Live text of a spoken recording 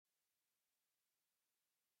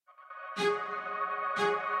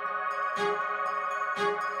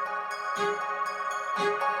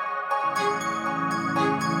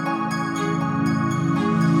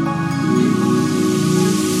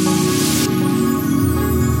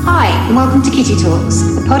and welcome to Kitty Talks,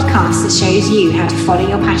 the podcast that shows you how to follow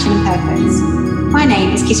your passion and purpose. My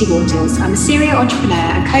name is Kitty Waters. I'm a serial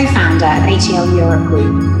entrepreneur and co-founder of ATL Europe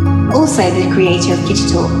Group, also the creator of Kitty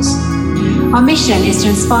Talks. Our mission is to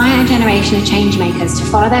inspire a generation of change makers to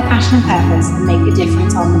follow their passion and purpose and make a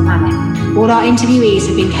difference on the planet. All our interviewees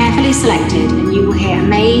have been carefully selected, and you will hear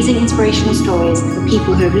amazing inspirational stories of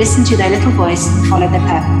people who have listened to their little voice and followed their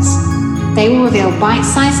purpose. They will reveal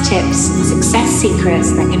bite-sized tips and success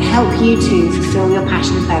secrets that can help you to fulfill your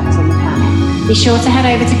passion and purpose on the planet. Be sure to head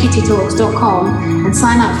over to kittytalks.com and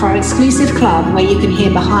sign up for our exclusive club where you can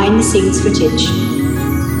hear behind-the-scenes footage.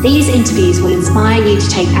 These interviews will inspire you to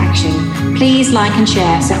take action. Please like and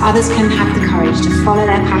share so others can have the courage to follow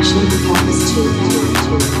their passion and purpose too.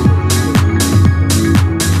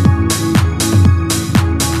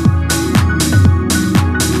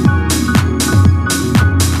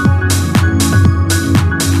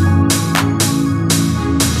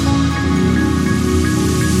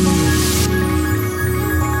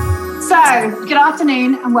 Good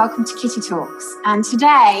afternoon and welcome to Kitty Talks. And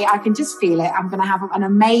today, I can just feel it, I'm going to have an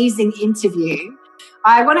amazing interview.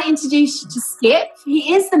 I want to introduce you to Skip.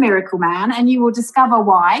 He is the miracle man, and you will discover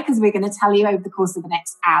why, because we're going to tell you over the course of the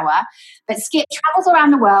next hour. But Skip travels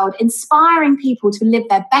around the world inspiring people to live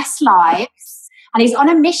their best lives, and he's on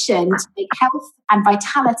a mission to make health and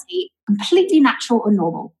vitality completely natural and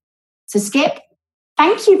normal. So Skip,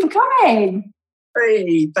 thank you for coming.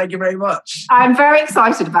 Hey, thank you very much. I'm very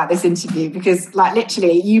excited about this interview because, like,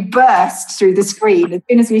 literally, you burst through the screen. As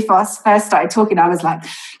soon as we first started talking, I was like,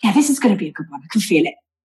 yeah, this is going to be a good one. I can feel it.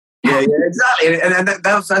 Yeah, exactly. And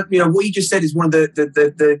that's, what you just said is one of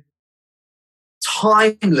the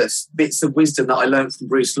timeless bits of wisdom that I learned from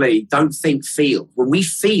Bruce Lee. Don't think, feel. When we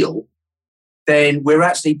feel, then we're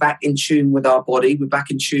actually back in tune with our body. We're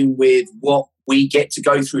back in tune with what we get to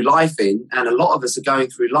go through life in, and a lot of us are going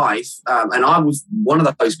through life. And I was one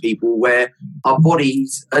of those people where our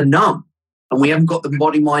bodies are numb and we haven't got the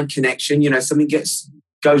body-mind connection. Something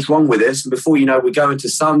goes wrong with us, and before you know, we go into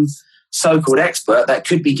some so-called expert that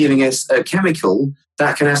could be giving us a chemical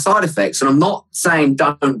that can have side effects. And I'm not saying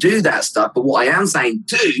don't do that stuff, but what I am saying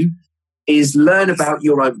do is learn about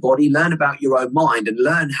your own body, learn about your own mind, and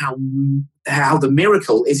learn how the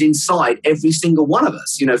miracle is inside every single one of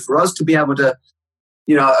us. For us to be able to,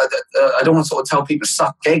 I don't want to sort of tell people to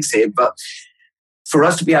suck eggs here, but for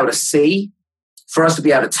us to be able to see, for us to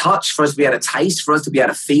be able to touch, for us to be able to taste, for us to be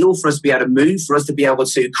able to feel, for us to be able to move, for us to be able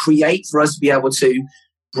to create, for us to be able to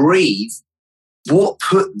breathe, what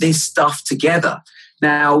put this stuff together?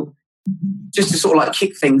 Now, just to sort of like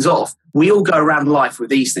kick things off, we all go around life with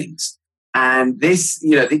these things. And this,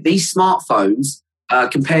 these smartphones,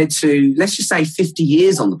 compared to, let's just say, 50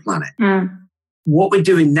 years on the planet, what we're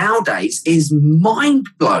doing nowadays is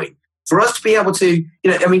mind-blowing. For us to be able to,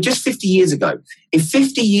 just 50 years ago, if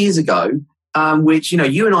 50 years ago, which,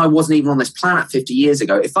 you and I wasn't even on this planet 50 years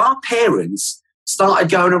ago, if our parents started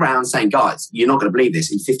going around saying, guys, you're not going to believe this,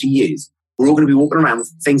 in 50 years, we're all going to be walking around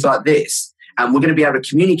with things like this, and we're going to be able to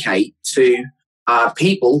communicate to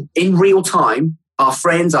people in real time, our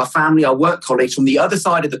friends, our family, our work colleagues from the other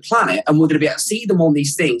side of the planet, and we're going to be able to see them on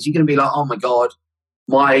these things. You're going to be like, oh my God,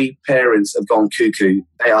 my parents have gone cuckoo.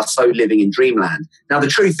 They are so living in dreamland. Now, the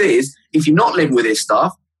truth is, if you're not living with this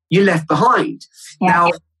stuff, you're left behind. Yeah.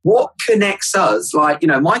 Now, what connects us, my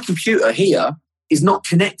computer here is not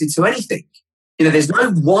connected to anything. There's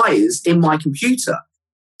no wires in my computer.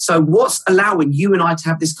 So what's allowing you and I to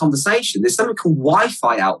have this conversation? There's something called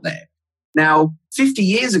Wi-Fi out there. Now, 50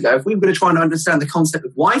 years ago, if we were going to try and understand the concept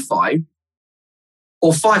of Wi-Fi,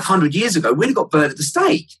 or 500 years ago, we'd have got burnt at the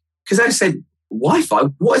stake. Because they said, Wi-Fi?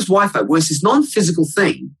 What is Wi-Fi? Well, it's this non-physical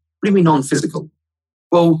thing. What do you mean non-physical?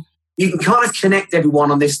 Well, you can kind of connect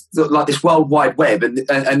everyone on this, like this World Wide Web, and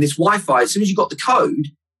this Wi-Fi, as soon as you've got the code,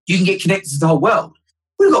 you can get connected to the whole world.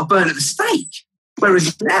 We'd have got burnt at the stake.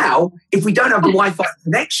 Whereas now, if we don't have the Wi-Fi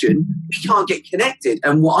connection, we can't get connected.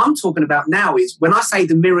 And what I'm talking about now is when I say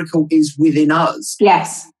the miracle is within us.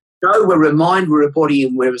 Yes. No, we're a mind, we're a body,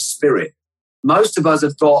 and we're a spirit. Most of us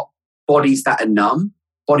have got bodies that are numb,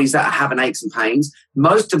 bodies that are having aches and pains.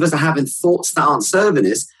 Most of us are having thoughts that aren't serving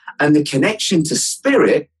us. And the connection to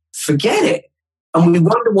spirit, forget it. And we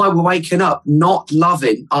wonder why we're waking up not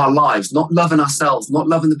loving our lives, not loving ourselves, not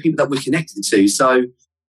loving the people that we're connected to. So,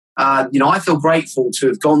 I feel grateful to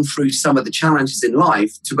have gone through some of the challenges in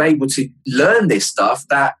life to be able to learn this stuff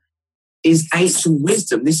that is ancient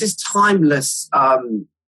wisdom. This is timeless,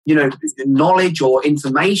 knowledge or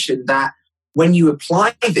information that when you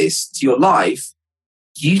apply this to your life,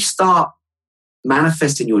 you start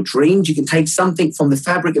manifest in your dreams. You can take something from the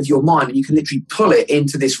fabric of your mind and you can literally pull it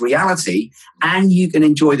into this reality, and you can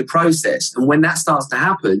enjoy the process. And when that starts to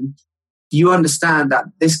happen, you understand that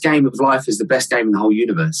this game of life is the best game in the whole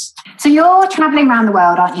universe. So you're traveling around the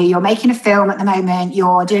world, aren't you? You're making a film at the moment.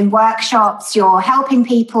 You're doing workshops. You're helping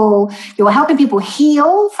people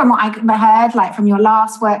heal, from what I heard, like from your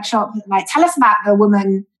last workshop. Like, tell us about the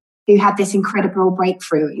woman who had this incredible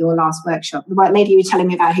breakthrough at your last workshop. The lady you were telling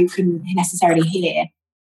me about who couldn't necessarily hear.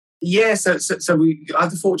 Yeah, so I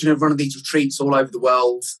had the fortune of running these retreats all over the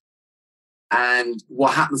world. And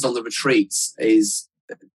what happens on the retreats is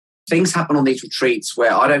things happen on these retreats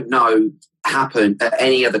where I don't know happen at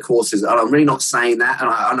any other courses. And I'm really not saying that.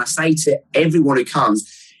 And I say to everyone who comes,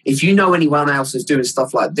 if you know anyone else who's doing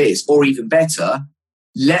stuff like this, or even better,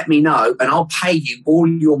 let me know and I'll pay you all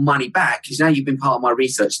your money back, because now you've been part of my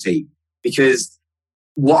research team. Because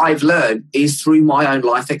what I've learned is through my own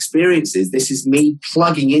life experiences. This is me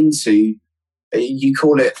plugging into, you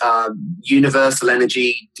call it universal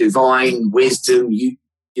energy, divine wisdom,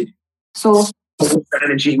 source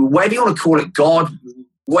energy, whatever you want to call it, God,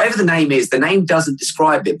 whatever the name is. The name doesn't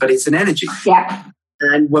describe it, but it's an energy. Yeah.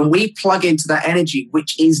 And when we plug into that energy,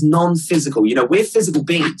 which is non-physical, we're physical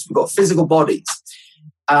beings. We've got physical bodies.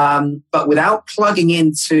 But without plugging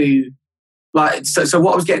into, so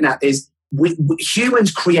what I was getting at is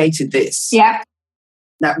humans created this. Yeah.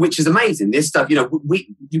 Now, which is amazing. This stuff,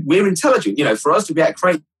 we're intelligent. For us to be able to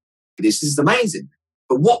create this is amazing.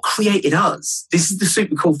 But what created us? This is the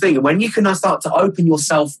super cool thing. And when you can start to open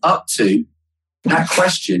yourself up to that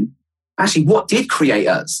question, actually, what did create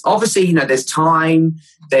us? Obviously, there's time,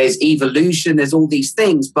 there's evolution, there's all these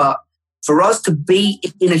things. But for us to be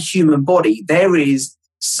in a human body, there is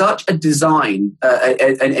such a design,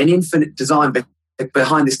 an infinite design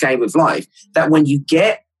behind this game of life, that when you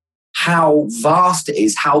get how vast it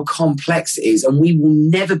is, how complex it is, and we will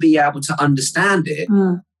never be able to understand it.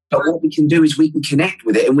 But what we can do is we can connect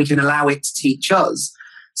with it and we can allow it to teach us.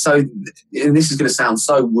 So, and this is going to sound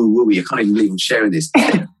so woo-woo-y, I can't even believe I'm sharing this.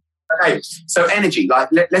 Okay, so energy,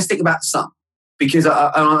 let's think about the sun. Because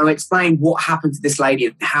I'll explain what happened to this lady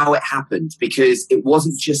and how it happened. Because it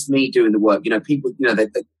wasn't just me doing the work. People, they,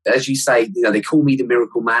 as you say, they call me the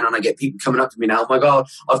miracle man, and I get people coming up to me now, oh my God,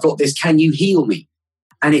 I've got this, can you heal me?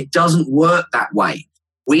 And it doesn't work that way.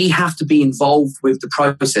 We have to be involved with the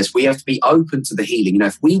process. We have to be open to the healing.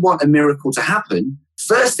 If we want a miracle to happen,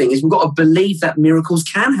 first thing is we've got to believe that miracles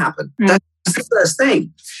can happen. That's the first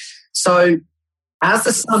thing. So as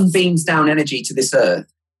the sun beams down energy to this earth,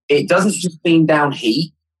 it doesn't just beam down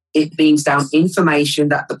heat, it beams down information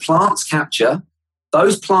that the plants capture.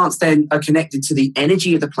 Those plants then are connected to the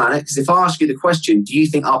energy of the planet. Because if I ask you the question, do you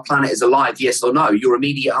think our planet is alive, yes or no? Your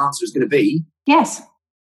immediate answer is going to be yes.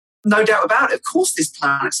 No doubt about it. Of course this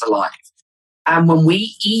planet's alive. And when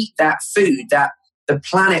we eat that food that the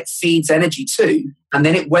planet feeds energy to, and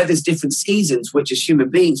then it weathers different seasons, which as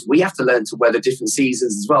human beings, we have to learn to weather different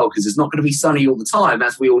seasons as well, because it's not going to be sunny all the time,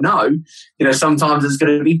 as we all know. Sometimes it's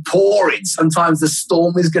going to be pouring. Sometimes the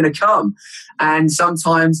storm is going to come. And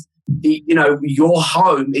sometimes, your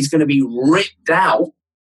home is going to be ripped out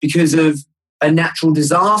because of a natural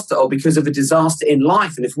disaster or because of a disaster in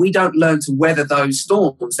life. And if we don't learn to weather those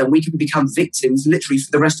storms, then we can become victims literally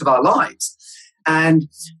for the rest of our lives. And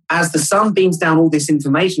as the sun beams down all this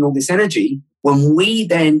information, all this energy, when we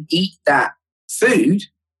then eat that food,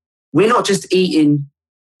 we're not just eating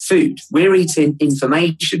food, we're eating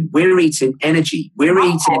information, we're eating energy, we're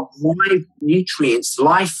eating live nutrients,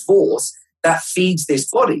 life force that feeds this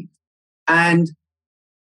body. And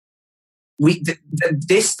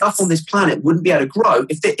this stuff on this planet wouldn't be able to grow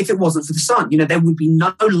if it wasn't for the sun. There would be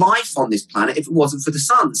no life on this planet if it wasn't for the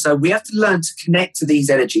sun. So we have to learn to connect to these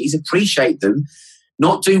energies, appreciate them,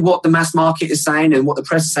 not do what the mass market is saying and what the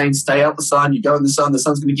press is saying, stay out the sun, you go in the sun's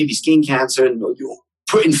going to give you skin cancer, and you're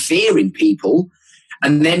putting fear in people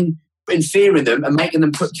and then putting fear in them and making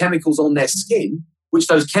them put chemicals on their skin, which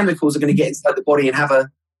those chemicals are going to get inside the body and have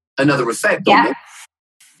another effect on it.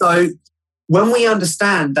 So when we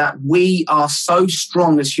understand that we are so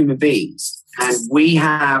strong as human beings and we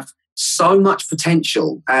have so much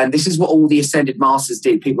potential, and this is what all the ascended masters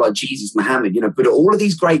did, people like Jesus, Muhammad, but all of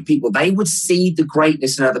these great people, they would see the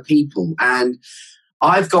greatness in other people. And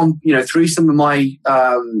I've gone, through some of my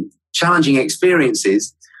challenging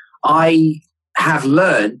experiences, I have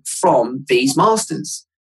learned from these masters.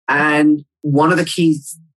 And one of the key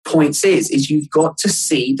points is you've got to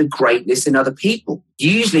see the greatness in other people.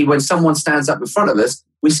 Usually when someone stands up in front of us,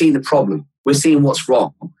 we're seeing the problem. We're seeing what's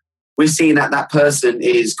wrong. We're seeing that person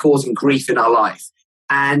is causing grief in our life.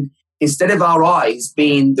 And instead of our eyes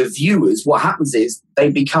being the viewers, what happens is they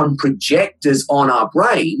become projectors on our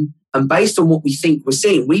brain. And based on what we think we're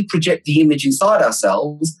seeing, we project the image inside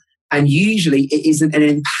ourselves. And usually it isn't an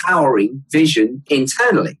empowering vision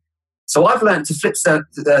internally. So I've learned to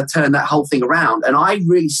turn that whole thing around. And I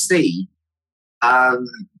really see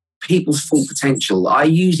people's full potential. I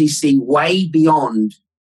usually see way beyond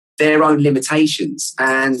their own limitations.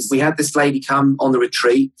 And we had this lady come on the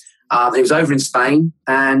retreat. It was over in Spain.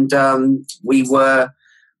 And we were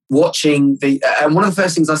watching and one of the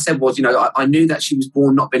first things I said was, I knew that she was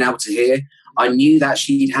born not being able to hear. I knew that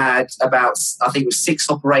she'd had about, I think it was 6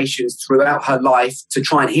 operations throughout her life to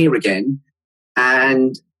try and hear again.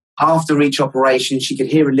 And after each operation, she could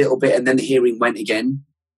hear a little bit and then the hearing went again.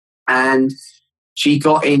 And she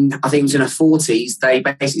got in, I think it was in her 40s. They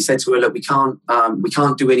basically said to her, look, we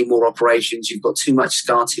can't do any more operations. You've got too much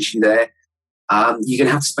scar tissue there. You're going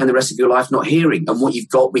to have to spend the rest of your life not hearing. And what you've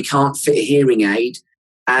got, we can't fit a hearing aid.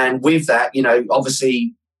 And with that,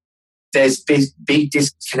 obviously there's big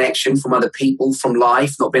disconnection from other people, from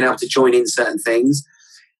life, not being able to join in certain things.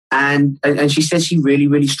 And she said she really,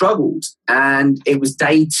 really struggled. And it was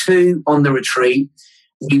day 2 on the retreat.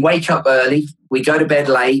 We wake up early, we go to bed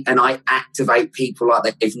late, and I activate people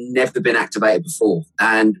like they've never been activated before.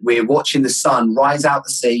 And we're watching the sun rise out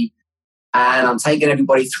the sea. And I'm taking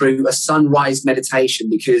everybody through a sunrise meditation,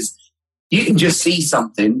 because you can just see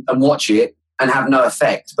something and watch it and have no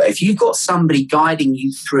effect. But if you've got somebody guiding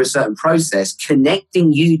you through a certain process,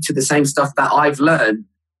 connecting you to the same stuff that I've learned,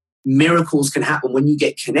 miracles can happen when you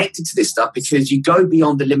get connected to this stuff, because you go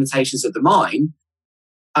beyond the limitations of the mind.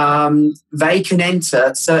 They can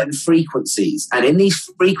enter certain frequencies, and in these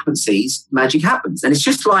frequencies, magic happens. And it's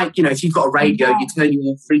just like, if you've got a radio, you turn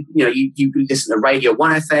your you listen to Radio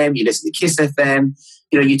 1 FM, you listen to Kiss FM,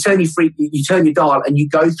 you turn your dial, and you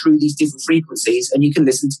go through these different frequencies, and you can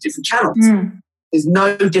listen to different channels. There's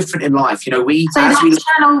no different in life. So that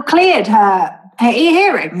channel cleared her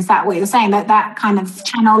hearing. Is that what you're saying? That kind of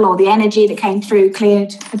channel or the energy that came through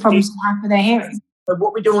cleared the problems she had with her hearing? So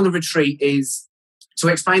what we do on the retreat is to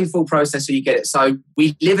explain the full process so you get it. So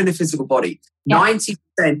we live in a physical body. 90%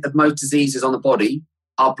 of most diseases on the body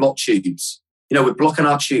are blocked tubes. We're blocking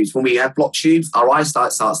our tubes. When we have blocked tubes, our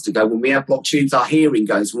eyesight starts to go. When we have blocked tubes, our hearing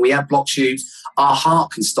goes. When we have blocked tubes, our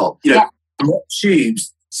heart can stop. Blocked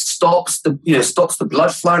tubes stops the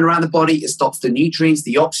blood flowing around the body. It stops the nutrients,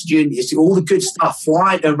 the oxygen, it's all the good stuff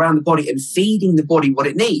flying around the body and feeding the body what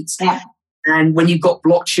it needs. Yeah. And when you've got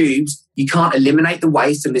blocked tubes, you can't eliminate the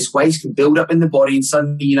waste, and this waste can build up in the body, and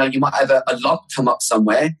suddenly, you might have a lump come up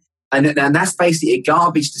somewhere. And that's basically a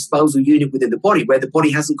garbage disposal unit within the body, where the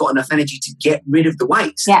body hasn't got enough energy to get rid of the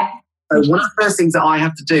waste. Yeah. So one of the first things that I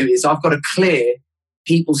have to do is I've got to clear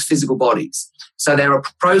people's physical bodies. So there are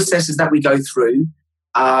processes that we go through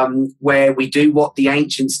where we do what the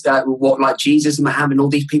ancients, like Jesus and Muhammad, all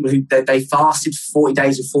these people who they fasted for 40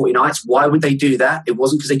 days and 40 nights. Why would they do that? It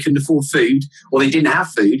wasn't because they couldn't afford food or they didn't have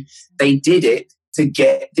food. They did it to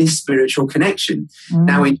get this spiritual connection.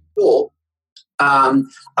 Now, in short,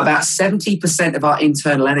 about 70% of our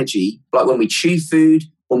internal energy, like when we chew food,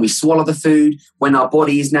 when we swallow the food, when our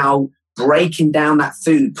body is now breaking down that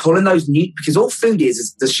food, pulling those because all food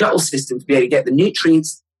is the shuttle system to be able to get the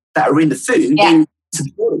nutrients that are in the food into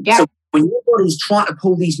the body. Yeah. So when your body's trying to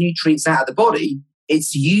pull these nutrients out of the body,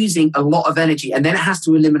 it's using a lot of energy, and then it has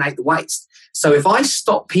to eliminate the waste. So if I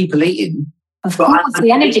stop people eating, of course,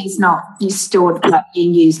 the energy is not stored,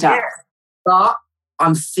 being used up. But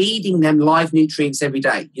I'm feeding them live nutrients every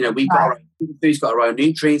day. We've got our own food's got our own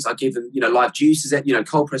nutrients. I give them, live juices,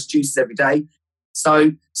 cold pressed juices every day.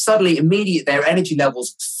 So suddenly, their energy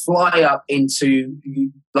levels fly up into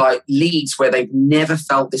like leads where they've never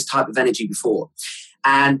felt this type of energy before.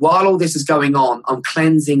 And while all this is going on, I'm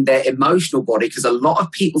cleansing their emotional body, because a lot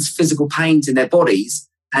of people's physical pains in their bodies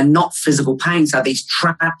are not physical pains, are these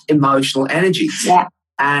trapped emotional energies. Yeah.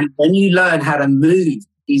 And when you learn how to move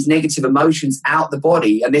these negative emotions out the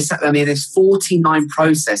body, and there's 49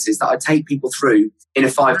 processes that I take people through in a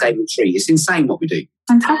 5-day retreat. It's insane what we do.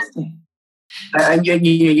 Fantastic. And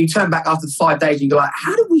you turn back after the 5 days and you go like,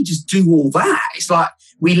 how did we just do all that? It's like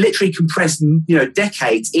we literally compressed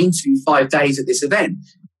decades into 5 days at this event.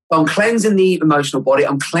 So I'm cleansing the emotional body.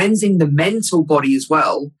 I'm cleansing the mental body as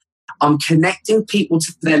well. I'm connecting people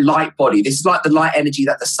to their light body. This is like the light energy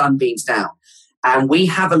that the sun beams down. And we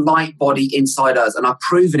have a light body inside us. And I've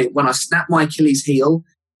proven it. When I snapped my Achilles heel,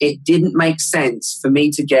 it didn't make sense for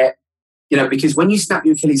me to get, because when you snap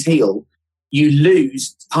your Achilles heel, you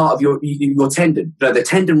lose part of your tendon. The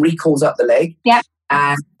tendon recalls up the leg. Yeah.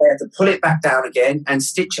 and they have to pull it back down again and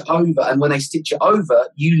stitch it over. And when they stitch it over,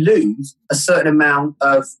 you lose a certain amount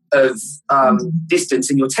of distance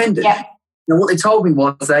in your tendon. Yeah. Now, what they told me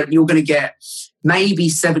was that you're going to get maybe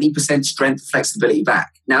 70% strength flexibility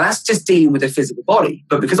back. Now, that's just dealing with a physical body.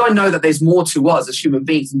 But because I know that there's more to us as human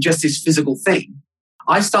beings than just this physical thing,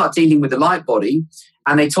 I start dealing with the light body,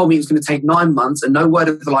 and they told me it was going to take 9 months, and no word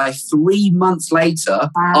of a lie, 3 months later,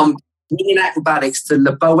 I'm in acrobatics to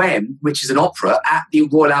Le Bohème, which is an opera at the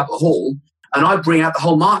Royal Albert Hall, and I bring out the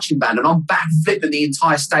whole marching band, and I'm back flipping the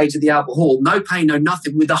entire stage of the Albert Hall, no pain, no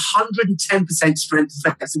nothing, with 110% strength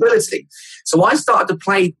and flexibility. So I started to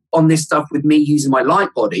play on this stuff with me using my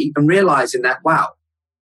light body and realizing that, wow,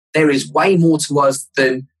 there is way more to us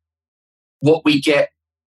than what we get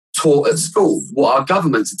taught at school, what our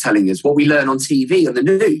governments are telling us, what we learn on TV and the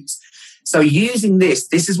news. So using this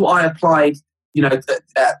is what I applied, at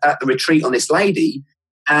the retreat on this lady.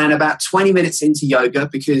 And about 20 minutes into yoga,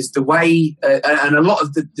 because the way, and a lot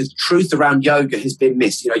of the truth around yoga has been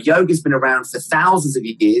missed. Yoga's been around for thousands of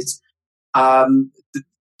years.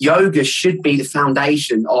 Yoga should be the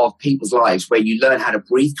foundation of people's lives, where you learn how to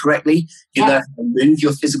breathe correctly, you learn how to move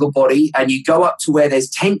your physical body, and you go up to where there's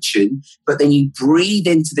tension, but then you breathe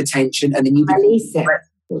into the tension and then you release it.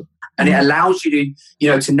 And it allows you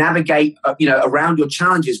to navigate, around your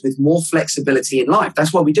challenges with more flexibility in life.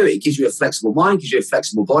 That's why we do it. It gives you a flexible mind, gives you a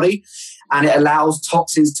flexible body, and it allows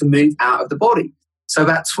toxins to move out of the body. So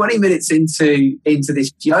about 20 minutes into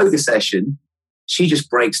this yoga session, she just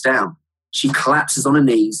breaks down. She collapses on her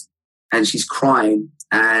knees and she's crying.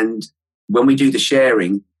 And when we do the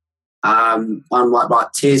sharing, I'm like, right,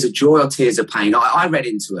 tears of joy or tears of pain? I read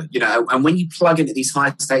into it, and when you plug into these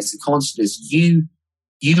high states of consciousness, you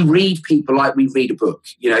read people like we read a book.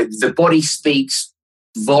 The body speaks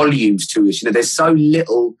volumes to us. There's so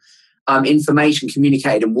little information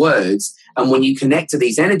communicated in words. And when you connect to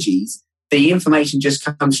these energies, the information just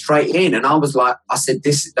comes straight in. And I was like, I said,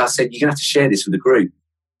 you're going to have to share this with the group.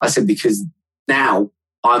 I said, because now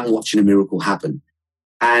I'm watching a miracle happen.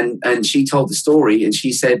 And she told the story and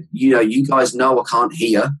she said, you guys know I can't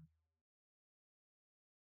hear.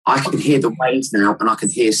 I can hear the waves now and I can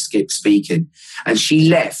hear Skip speaking. And she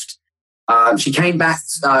left. She came back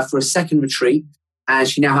for a second retreat and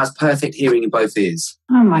she now has perfect hearing in both ears.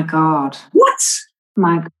 Oh, my God. What?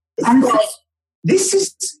 My God. This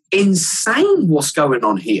is insane what's going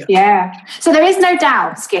on here. Yeah. So there is no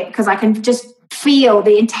doubt, Skip, because I can just feel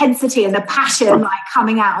the intensity and the passion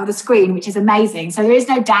coming out of the screen, which is amazing. So there is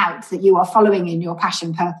no doubt that you are following in your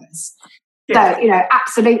passion purpose. Yeah. So,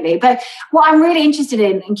 absolutely. But what I'm really interested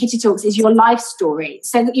in Kitty Talks is your life story.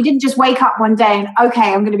 So that you didn't just wake up one day and,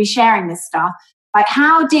 okay, I'm going to be sharing this stuff. Like,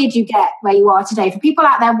 how did you get where you are today? For people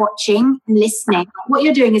out there watching and listening, what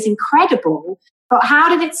you're doing is incredible. But how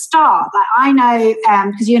did it start? Like, I know,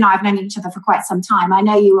 because you and I have known each other for quite some time, I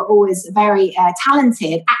know you were always a very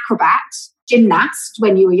talented acrobat, gymnast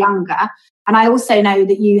when you were younger. And I also know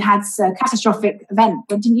that you had a catastrophic event.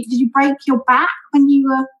 But did you break your back when you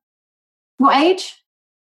were, what age?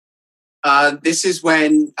 This is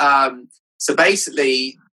when, so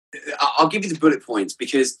basically, I'll give you the bullet points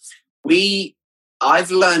because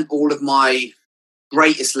I've learned all of my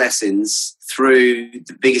greatest lessons through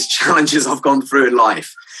the biggest challenges I've gone through in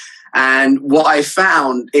life. And what I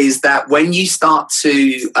found is that when you start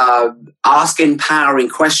to ask empowering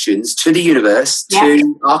questions to the universe,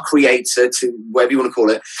 to our creator, to whatever you want to call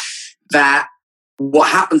it, that what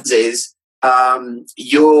happens is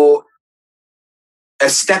your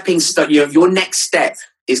next step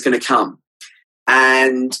is going to come.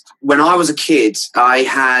 And when I was a kid, I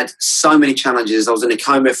had so many challenges. I was in a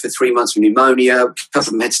coma for 3 months with pneumonia, covered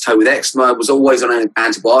from head to toe with eczema, was always on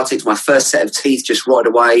antibiotics. My first set of teeth just right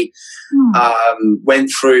away. Went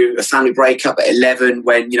through a family breakup at 11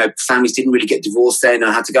 when, families didn't really get divorced then.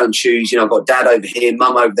 I had to go and choose, I've got dad over here,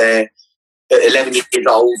 mum over there. At 11 years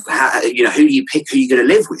old, who do you pick, who you're going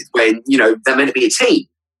to live with when, they're meant to be a team?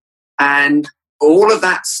 And all of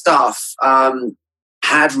that stuff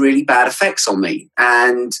had really bad effects on me,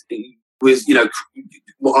 and was, as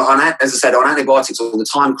I said, on antibiotics all the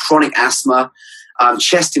time, chronic asthma,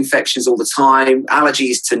 chest infections all the time,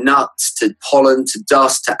 allergies to nuts, to pollen, to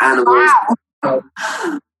dust, to animals. Wow.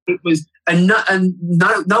 It was, and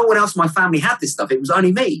no one else in my family had this stuff. It was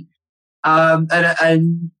only me.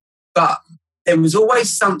 But there was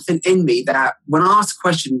always something in me that when I asked the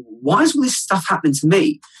question, why is all this stuff happening to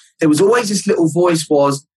me? There was always this little voice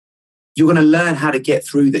was, you're going to learn how to get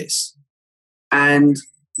through this. And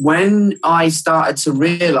when I started to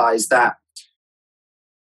realize that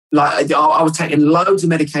like I was taking loads of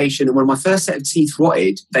medication, and when my first set of teeth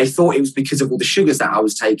rotted, they thought it was because of all the sugars that I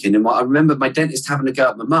was taking. And I remember my dentist having a go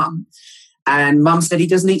at my mum, and mum said he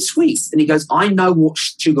doesn't eat sweets, and he goes, I know what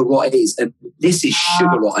sugar rot is, and this is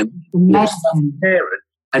sugar rot.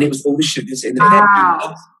 And it was all the sugars in the head.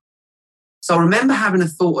 So I remember having a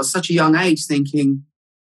thought at such a young age, thinking,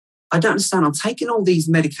 I don't understand. I'm taking all these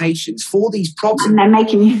medications for these problems, and they're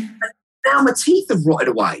making you. Now my teeth have rotted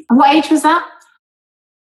away. And what age was that?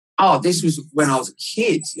 Oh, this was when I was a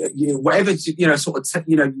kid. Whatever,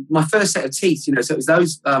 my first set of teeth. So it was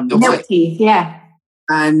those milk teeth, yeah.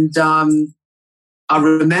 And I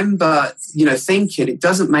remember, thinking it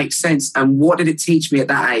doesn't make sense. And what did it teach me at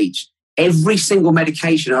that age? Every single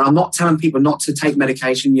medication, and I'm not telling people not to take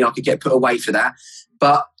medication. I could get put away for that,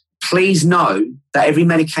 but please know that every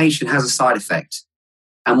medication has a side effect.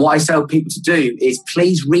 And what I tell people to do is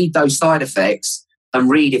please read those side effects and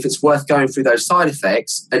read if it's worth going through those side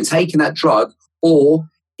effects and taking that drug, or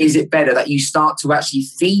is it better that you start to actually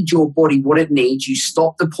feed your body what it needs, you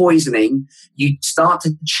stop the poisoning, you start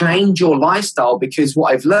to change your lifestyle, because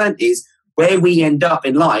what I've learned is where we end up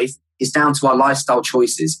in life is down to our lifestyle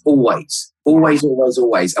choices, always. Always, always,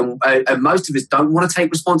 always. And most of us don't want to take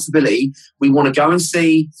responsibility. We want to go and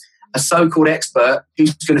see a so-called expert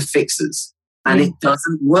who's going to fix us. And it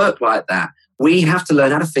doesn't work like that. We have to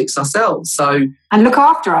learn how to fix ourselves. And look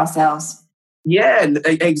after ourselves. Yeah,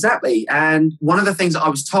 exactly. And one of the things that I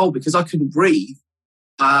was told, because I couldn't breathe,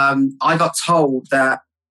 I got told that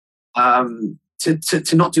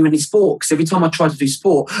to not do any sport, because every time I tried to do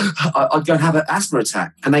sport, I'd go and have an asthma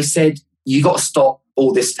attack. And they said, you got to stop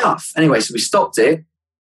all this stuff. Anyway, so we stopped it.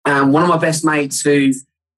 And one of my best mates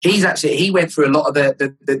he went through a lot of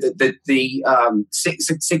the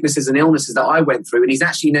sicknesses and illnesses that I went through. And he's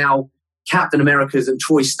actually now Captain America's and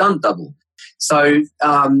Troy's stunt double. So,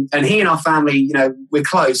 and he and our family, we're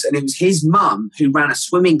close. And it was his mum who ran a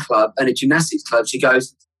swimming club and a gymnastics club. She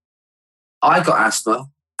goes, I got asthma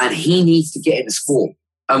and he needs to get into sport.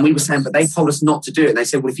 And we were saying, but they told us not to do it. And they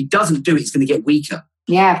said, well, if he doesn't do it, he's going to get weaker.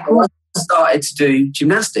 Yeah, cool. I started to do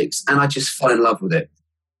gymnastics and I just fell in love with it.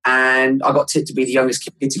 And I got tipped to be the youngest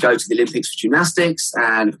kid to go to the Olympics for gymnastics.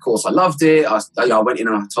 And of course, I loved it. I went in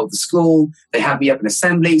and I told the school. They had me up in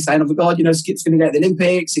assembly saying, oh my God, Skip's going to go to the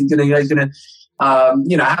Olympics. He's going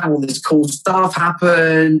to have all this cool stuff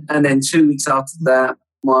happen. And then 2 weeks after that,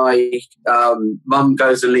 my mum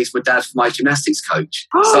goes and leaves my dad for my gymnastics coach.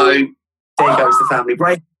 Oh. So there goes the family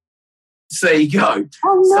break. So there you go.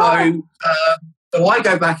 Oh, no. So I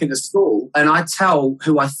go back into school and I tell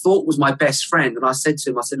who I thought was my best friend. And I said to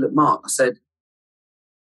him, look, Mark,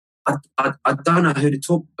 I don't know who to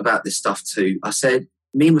talk about this stuff to. I said,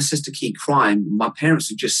 me and my sister keep crying. My parents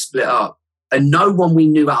have just split up. And no one we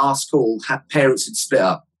knew at our school had parents had split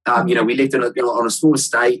up. We lived on a small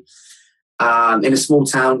estate in a small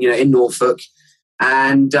town, in Norfolk.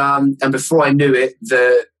 And before I knew it,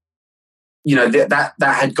 that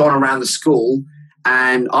had gone around the school.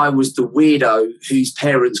 And I was the weirdo whose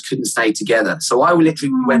parents couldn't stay together. So I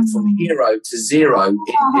literally went from hero to zero.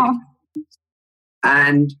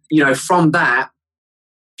 And, from that,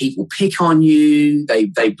 people pick on you,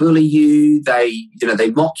 they bully you,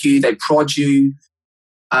 they mock you, they prod you.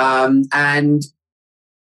 And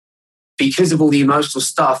because of all the emotional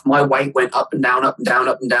stuff, my weight went up and down, up and down,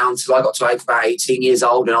 up and down till I got to about 18 years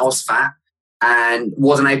old and I was fat. And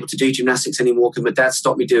wasn't able to do gymnastics anymore because my dad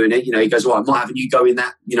stopped me doing it. He goes, well, I'm not having you go in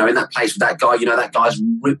that, in that place with that guy. That guy's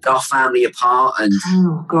ripped our family apart. And,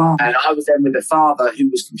 oh, God. And I was then with a father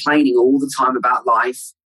who was complaining all the time about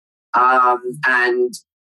life. And,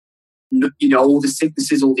 all the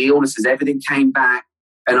sicknesses, all the illnesses, everything came back.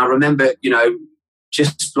 And I remember,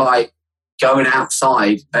 just like going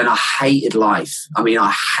outside, and I hated life. I mean,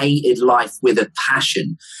 I hated life with a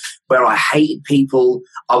passion. Where I hated people,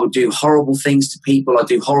 I would do horrible things to people. I'd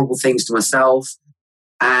do horrible things to myself.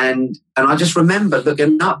 And I just remember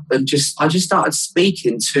looking up and I just started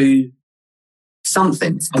speaking to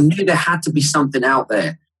something. I knew there had to be something out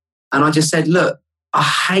there. And I just said, look, I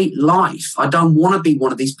hate life. I don't want to be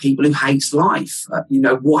one of these people who hates life.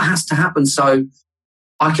 What has to happen so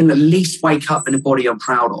I can at least wake up in a body I'm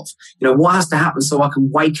proud of? What has to happen so I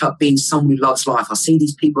can wake up being someone who loves life? I see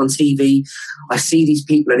these people on TV. I see these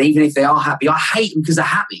people, and even if they are happy, I hate them because they're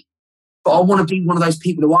happy. But I want to be one of those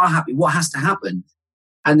people who are happy. What has to happen?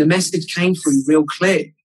 And the message came through real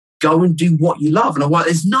clear. Go and do what you love. And I went,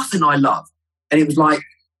 there's nothing I love. And it was like,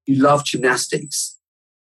 you love gymnastics.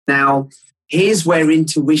 Now, here's where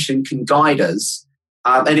intuition can guide us.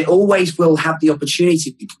 And it always will have the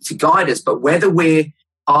opportunity to guide us. But whether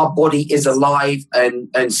our body is alive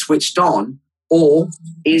and switched on, Or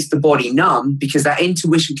is the body numb? Because that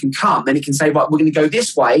intuition can come and it can say, right, we're going to go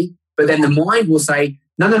this way. But then the mind will say,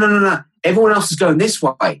 no. Everyone else is going this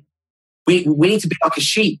way. We need to be like a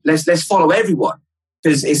sheep. Let's follow everyone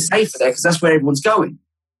because it's safer there because that's where everyone's going.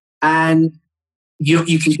 And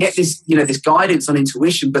you can get this, this guidance on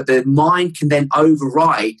intuition, but the mind can then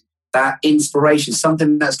override that inspiration,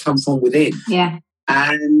 something that's come from within. Yeah.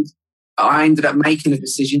 And I ended up making a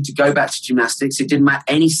decision to go back to gymnastics. It didn't make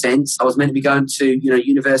any sense. I was meant to be going to,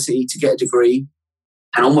 university to get a degree,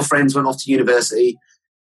 and all my friends went off to university.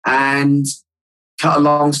 And cut a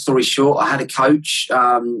long story short, I had a coach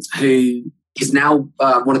who is now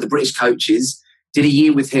one of the British coaches. Did a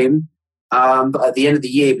year with him, but at the end of the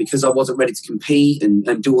year, because I wasn't ready to compete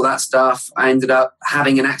and do all that stuff, I ended up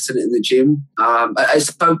having an accident in the gym.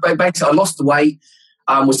 So basically, I lost the weight.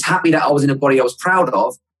 Was happy that I was in a body I was proud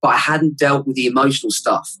of, but I hadn't dealt with the emotional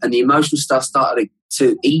stuff. And the emotional stuff started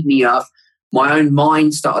to eat me up. My own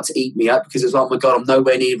mind started to eat me up because it's like, oh my God, I'm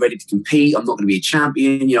nowhere near ready to compete. I'm not going to be a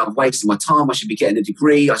champion. I'm wasting my time. I should be getting a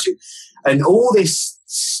degree. And all this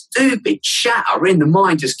stupid chatter in the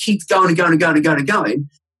mind just keeps going and going and going and going and going.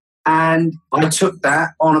 And I took that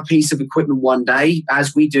on a piece of equipment one day,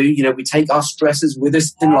 as we do. We take our stresses with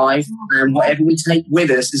us in life, and whatever we take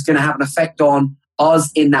with us is going to have an effect on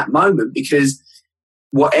us in that moment, because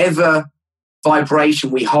whatever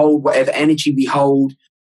vibration we hold, whatever energy we hold,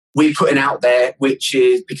 we're putting out there, which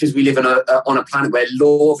is because we live on a planet where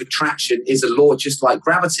law of attraction is a law just like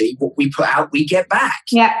gravity. What we put out, we get back.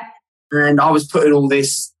 Yeah. And I was putting all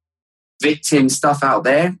this victim stuff out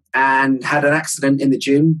there and had an accident in the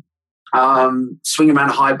gym, swinging around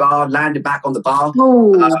a high bar, landed back on the bar,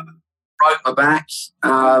 broke my back,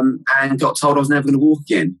 and got told I was never going to walk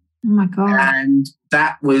again. Oh my God. And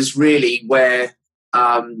that was really where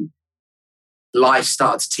life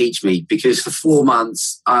started to teach me, because for 4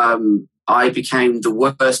 months I became the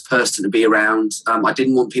worst person to be around. I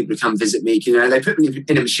didn't want people to come visit me. They put me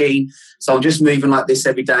in a machine, so I'm just moving like this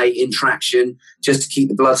every day in traction just to keep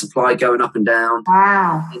the blood supply going up and down.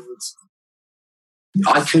 Wow. And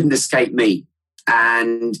I couldn't escape me.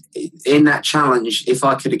 And in that challenge, if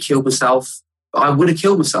I could have killed myself, I would have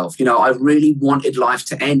killed myself. I really wanted life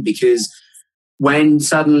to end, because when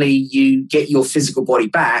suddenly you get your physical body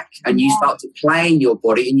back and you start to play in your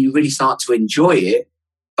body and you really start to enjoy it.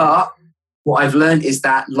 But what I've learned is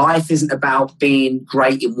that life isn't about being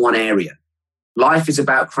great in one area. Life is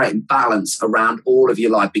about creating balance around all of your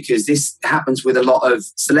life, because this happens with a lot of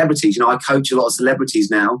celebrities. I coach a lot of celebrities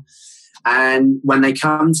now. And when they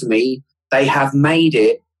come to me, they have made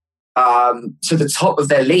it to the top of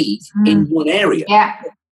their league in one area. Yeah.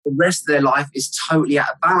 The rest of their life is totally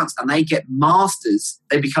out of balance, and they get masters.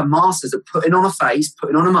 They become masters of putting on a face,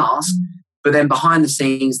 putting on a mask, but then behind the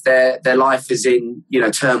scenes, their life is in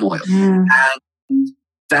turmoil. And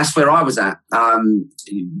that's where I was at.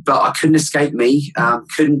 But I couldn't escape me.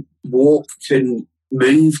 Couldn't walk, couldn't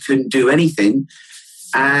move, couldn't do anything,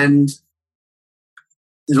 and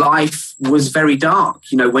life was very dark.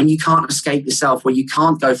 When you can't escape yourself, where you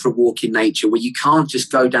can't go for a walk in nature, where you can't just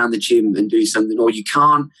go down the gym and do something, or you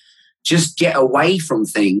can't just get away from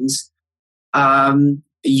things,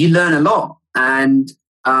 you learn a lot. And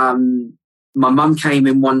my mum came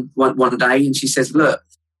in one day and she says, look,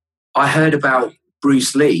 I heard about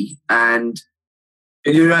Bruce Lee. And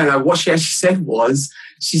what she actually said was,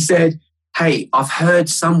 she said, hey, I've heard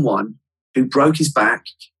someone who broke his back.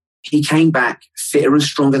 He came back fitter and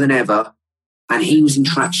stronger than ever, and he was in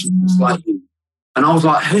traction just like you. And I was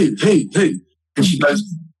like, who? And she goes,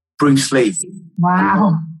 Bruce Lee.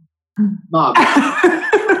 Wow. Mum,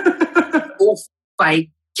 all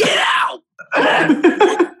fake, get out.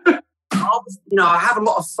 I have a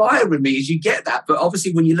lot of fire in me, as you get that. But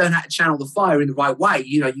obviously when you learn how to channel the fire in the right way,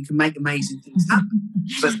 you can make amazing things happen.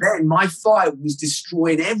 But then my fire was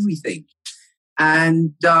destroying everything.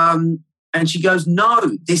 And she goes,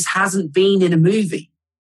 no, this hasn't been in a movie.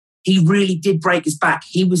 He really did break his back.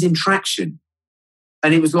 He was in traction.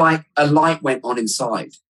 And it was like a light went on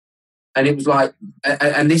inside. And it was like,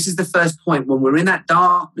 and this is the first point, when we're in that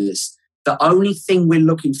darkness, the only thing we're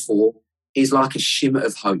looking for is like a shimmer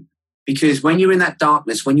of hope. Because when you're in that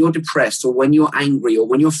darkness, when you're depressed, or when you're angry, or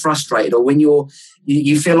when you're frustrated, or when you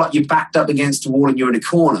feel like you're backed up against a wall and you're in a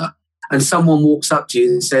corner, and someone walks up to you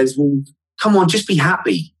and says, well, come on, just be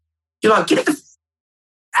happy. You're like, get the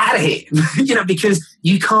out of here, because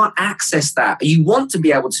you can't access that. You want to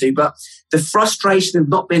be able to, but the frustration of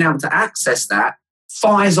not being able to access that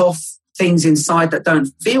fires off things inside that don't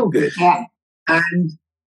feel good. Yeah. And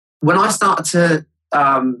when I started to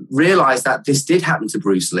realize that this did happen to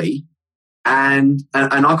Bruce Lee, and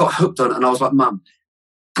I got hooked on it, and I was like, Mum,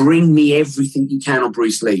 bring me everything you can on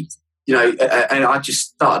Bruce Lee. You know, and I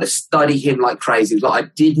just started to study him like crazy. Like I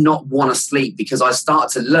did not want to sleep because I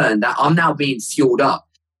started to learn that I'm now being fueled up.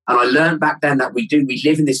 And I learned back then that we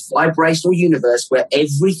live in this vibrational universe where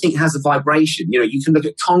everything has a vibration. You know, you can look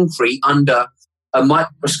at concrete under a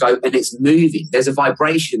microscope and it's moving. There's a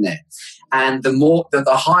vibration there. And the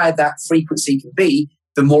higher that frequency can be,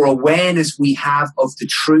 the more awareness we have of the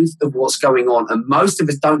truth of what's going on. And most of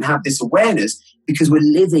us don't have this awareness because we're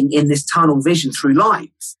living in this tunnel vision through life.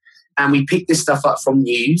 And we pick this stuff up from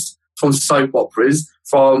news, from soap operas,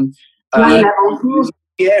 from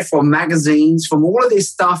from magazines, from all of this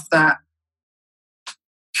stuff that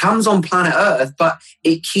comes on planet Earth, but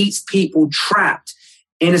it keeps people trapped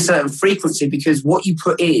in a certain frequency because what you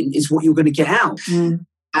put in is what you're going to get out.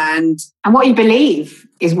 And what you believe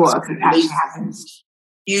is what actually happens.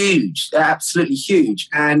 Huge, absolutely huge.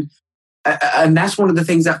 And that's one of the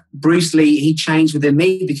things that Bruce Lee, he changed within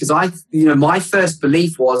me because my first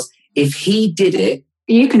belief was if he did it,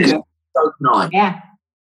 you can do it. So can I. Yeah.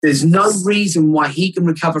 There's no reason why he can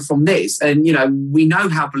recover from this. And, you know, we know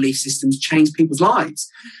how belief systems change people's lives.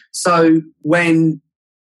 So when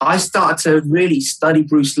I started to really study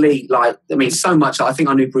Bruce Lee, so much, I think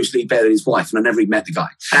I knew Bruce Lee better than his wife and I never even met the guy.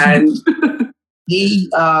 And he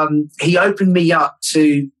opened me up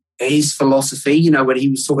to his philosophy, you know, when he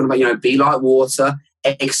was talking about, you know, be like water,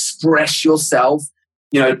 express yourself,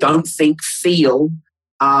 you know, don't think, feel,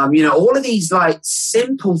 you know, all of these like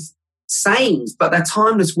simple sayings, but they're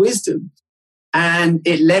timeless wisdom. And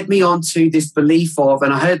it led me on to this belief of,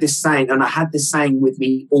 and I heard this saying, and I had this saying with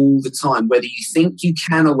me all the time, whether you think you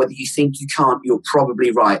can or whether you think you can't, you're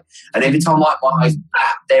probably right. And every time my eyes,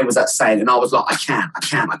 there was that saying, and I was like, I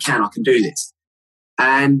can do this.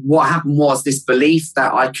 And what happened was this belief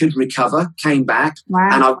that I could recover came back.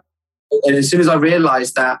 Wow. And as soon as I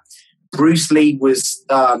realized that Bruce Lee was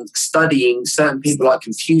studying certain people like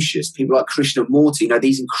Confucius, people like Krishnamurti, you know,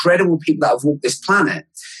 these incredible people that have walked this planet.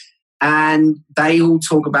 And they all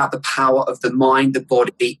talk about the power of the mind, the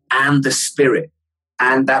body, and the spirit.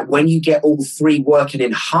 And that when you get all three working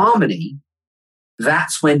in harmony,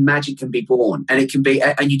 that's when magic can be born. And it can be,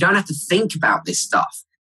 and you don't have to think about this stuff.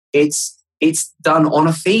 It's done on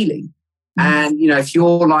a feeling. And, you know, if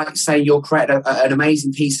you're like, say, you're creating an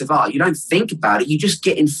amazing piece of art, you don't think about it. You just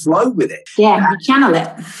get in flow with it. Yeah, you channel it.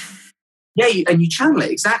 Yeah, and you channel it,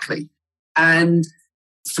 exactly. And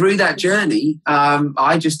through that journey,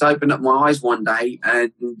 I just opened up my eyes one day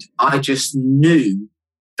and I just knew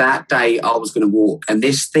that day I was going to walk. And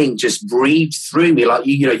this thing just breathed through me, like,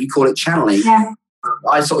 you know, you call it channeling. Yeah.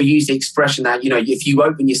 I sort of use the expression that, you know, if you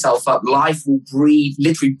open yourself up, life will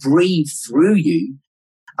literally breathe through you.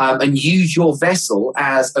 And use your vessel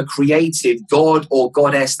as a creative god or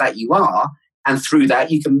goddess that you are, and through that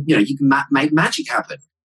you can make magic happen.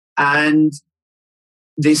 And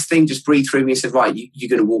this thing just breathed through me and said, "Right, you're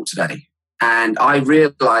going to walk today." And I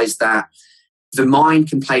realized that the mind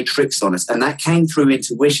can play tricks on us, and that came through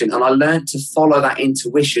intuition. And I learned to follow that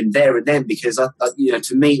intuition there and then because,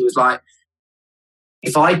 to me, it was like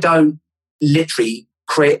if I don't literally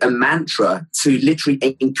create a mantra to literally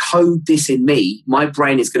encode this in me, my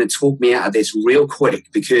brain is going to talk me out of this real quick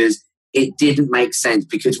because it didn't make sense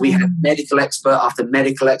because we had medical expert after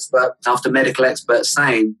medical expert after medical expert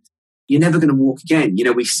saying, you're never going to walk again. You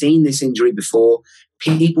know, we've seen this injury before.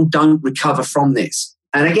 People don't recover from this.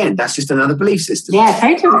 And again, that's just another belief system. Yeah,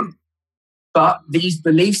 totally. But these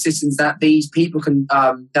belief systems that these people can,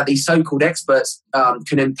 that these so-called experts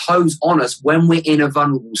can impose on us when we're in a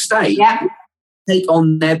vulnerable state, take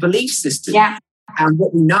on their belief system. Yeah. And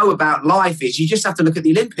what we know about life is you just have to look at the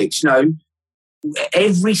Olympics. You know,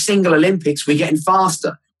 every single Olympics, we're getting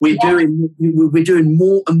faster. We're doing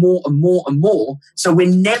more and more and more and more. So we're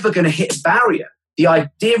never going to hit a barrier. The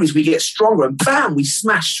idea is we get stronger and bam, we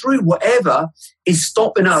smash through whatever is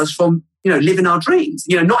stopping us from, you know, living our dreams.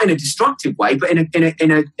 You know, not in a destructive way, but in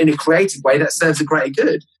a creative way that serves a greater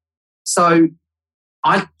good. So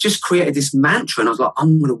I just created this mantra and I was like,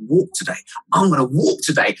 I'm going to walk today. I'm going to walk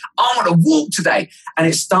today. I'm going to walk today. And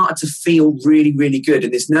it started to feel really, really good.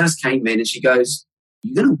 And this nurse came in and she goes,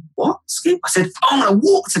 "You're going to what, Skip?" I said, "I'm going to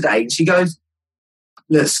walk today." And she goes,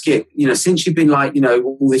 "Look, Skip, you know, since you've been like, you know,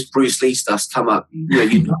 all this Bruce Lee stuff's come up, you know,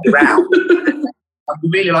 you're not around. We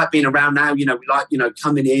really like being around now. You know, we like, you know,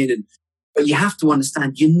 coming in but you have to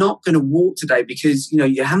understand you're not going to walk today because, you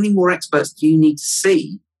know, how many more experts do you need to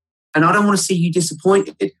see? And I don't want to see you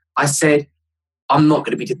disappointed." I said, "I'm not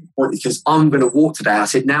going to be disappointed because I'm going to walk today." I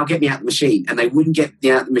said, "Now get me out the machine." And they wouldn't get me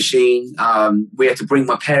out the machine. We had to bring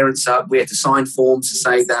my parents up. We had to sign forms to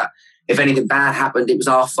say that if anything bad happened, it was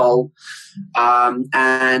our fault.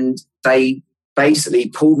 And they basically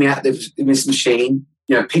pulled me out of this machine,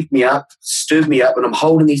 picked me up, stood me up, and I'm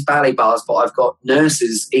holding these ballet bars, but I've got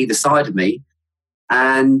nurses either side of me.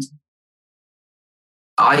 And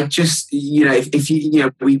I just, if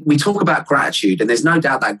we talk about gratitude, and there's no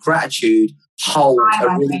doubt that gratitude holds a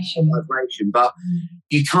really vibration, but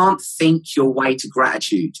you can't think your way to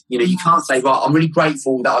gratitude. You can't say, right, I'm really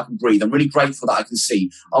grateful that I can breathe. I'm really grateful that I can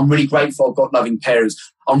see. I'm really grateful I've got loving parents.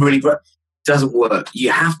 I'm really grateful. It doesn't work.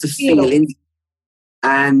 You have to feel in.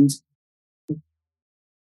 And,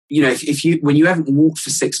 when you haven't walked for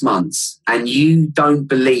 6 months and you don't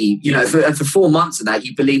believe, for 4 months of that,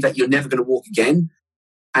 you believe that you're never going to walk again.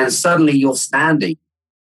 And suddenly you're standing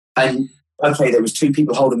and, okay, there was 2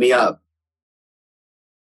 people holding me up.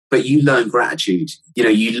 But you learn gratitude.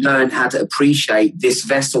 You learn how to appreciate this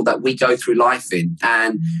vessel that we go through life in.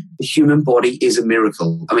 And the human body is a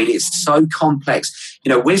miracle. I mean, it's so complex.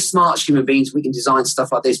 We're smart human beings. We can design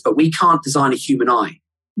stuff like this, but we can't design a human eye.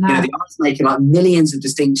 No. The eye's making like millions of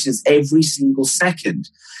distinctions every single second.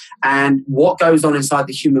 And what goes on inside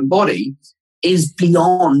the human body is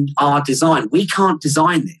beyond our design. We can't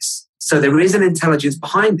design this. So there is an intelligence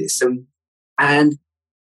behind this. And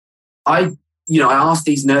I asked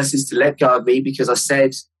these nurses to let go of me because I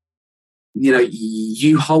said,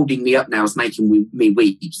 you holding me up now is making me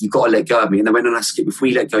weak. You've got to let go of me. And they went on, I said, if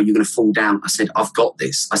we let go, you're going to fall down. I said, I've got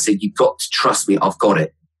this. I said, you've got to trust me. I've got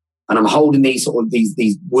it. And I'm holding these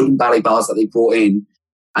wooden ballet bars that they brought in.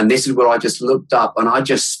 And this is where I just looked up and I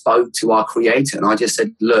just spoke to our creator. And I just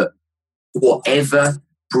said, look, whatever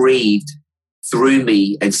breathed through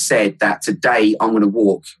me and said that today I'm going to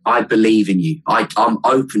walk, I believe in you. I'm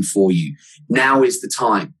open for you. Now is the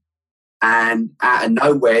time. And out of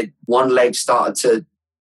nowhere, one leg started to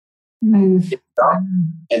move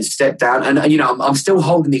and step down. And, I'm still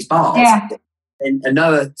holding these bars. Yeah. And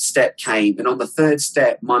another step came. And on the third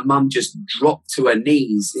step, my mum just dropped to her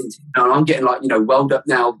knees. And I'm getting welled up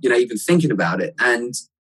now, even thinking about it. And,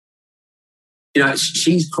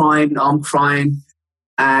 she's crying, I'm crying.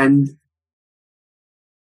 And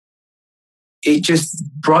it just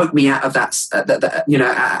broke me out of that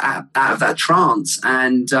out of that trance.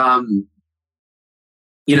 And,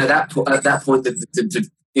 at that point,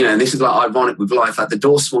 this is like ironic with life, like the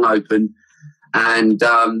door swung open and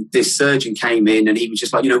this surgeon came in and he was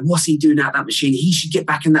just like, what's he doing at that machine? He should get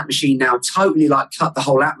back in that machine now, totally cut the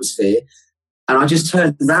whole atmosphere. And I just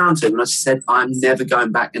turned around to him and I said, I'm never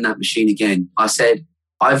going back in that machine again. I said,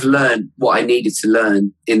 I've learned what I needed to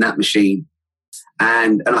learn in that machine.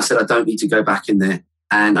 And I said, I don't need to go back in there.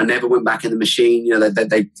 And I never went back in the machine.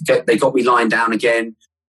 They got me lying down again.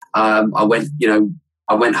 I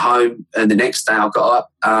went home and the next day I got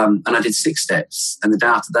up and I did 6 steps. And the day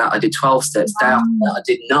after that, I did 12 steps. The day after that, I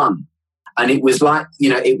did none. And it was like,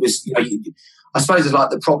 I suppose it's like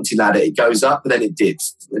the property ladder. It goes up, but then it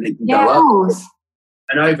dips. And it can go up.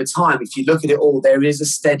 And over time, if you look at it all, there is a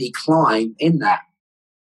steady climb in that.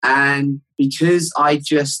 And because I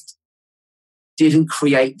just didn't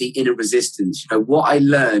create the inner resistance, what I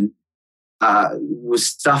learned was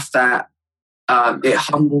stuff that it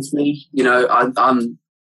humbles me. I'm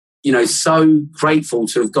so grateful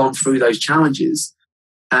to have gone through those challenges,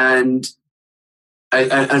 and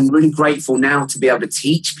really grateful now to be able to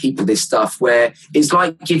teach people this stuff. Where it's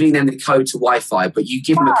like giving them the code to Wi-Fi, but you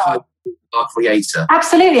give them a code to our creator.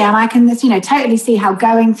 Absolutely, and I can totally see how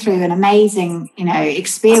going through an amazing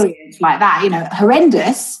experience like that,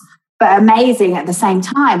 horrendous but amazing at the same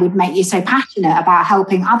time, would make you so passionate about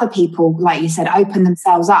helping other people, like you said, open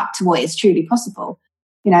themselves up to what is truly possible.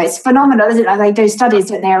 It's phenomenal, isn't it? Like they do studies,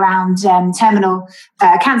 don't they, around terminal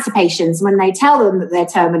cancer patients. When they tell them that they're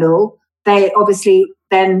terminal, they obviously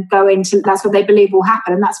then go into, that's what they believe will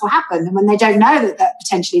happen, and that's what happened. And when they don't know that they're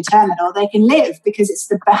potentially terminal, they can live because it's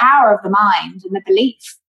the power of the mind and the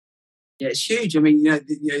belief. Yeah, it's huge. I mean,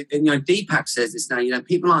 Deepak says this now,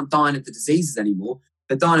 people aren't dying of the diseases anymore.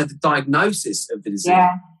 They're dying of the diagnosis of the disease.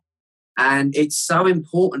 Yeah. And it's so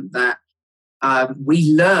important that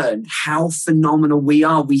we learn how phenomenal we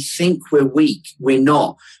are. We think we're weak. We're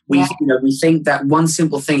not. We think that one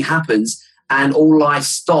simple thing happens and all life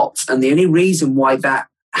stops. And the only reason why that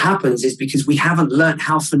happens is because we haven't learned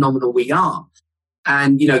how phenomenal we are.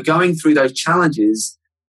 And, going through those challenges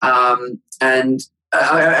and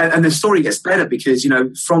the story gets better because,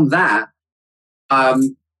 from that,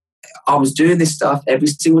 I was doing this stuff every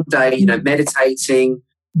single day, meditating,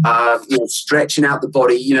 stretching out the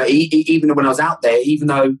body, even when I was out there, even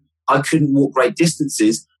though I couldn't walk great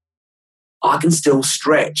distances, I can still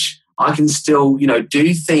stretch. I can still,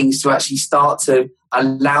 do things to actually start to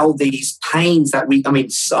allow these pains that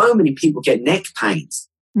so many people get neck pains.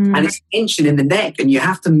 and it's tension in the neck, and you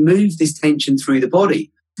have to move this tension through the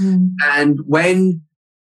body. And when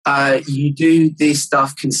you do this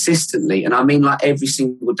stuff consistently, and I mean like every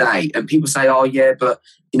single day, and people say, oh yeah, but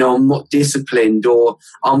I'm not disciplined, or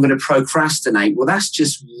I'm going to procrastinate. Well, that's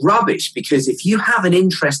just rubbish, because if you have an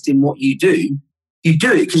interest in what you do it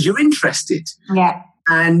because you're interested. Yeah.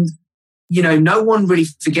 And no one really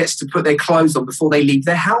forgets to put their clothes on before they leave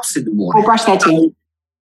their house in the morning. Or brush their teeth.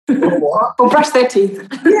 Or brush their teeth.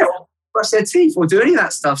 Yeah, or brush their teeth, or do any of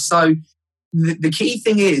that stuff. So the key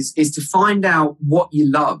thing is to find out what you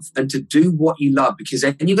love and to do what you love, because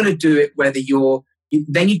then you're going to do it whether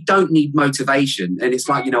then you don't need motivation. And it's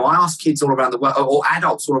like, I ask kids all around the world, or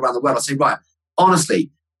adults all around the world, I say, right,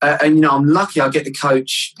 honestly, and I'm lucky I get to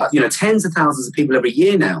coach, tens of thousands of people every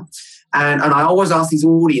year now. And I always ask these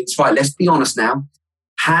audience, right, let's be honest now,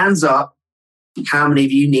 hands up, how many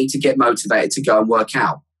of you need to get motivated to go and work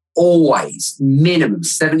out? Always, minimum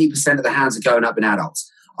 70% of the hands are going up in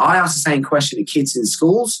adults. I ask the same question to kids in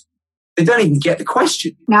schools. They don't even get the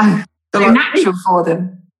question. No, they're natural for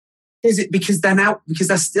them. Is it because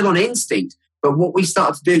they're still on instinct? But what we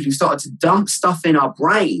started to do is we started to dump stuff in our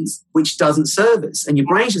brains which doesn't serve us. And your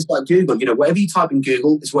brain's just like Google. Whatever you type in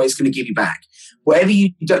Google is what it's going to give you back. Whatever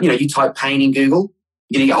you type pain in Google,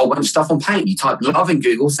 you get a whole bunch of stuff on pain. You type love in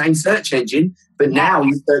Google, same search engine, but now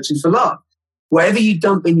you're searching for love. Whatever you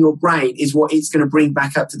dump in your brain is what it's going to bring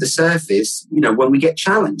back up to the surface, when we get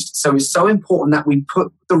challenged. So it's so important that we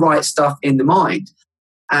put the right stuff in the mind.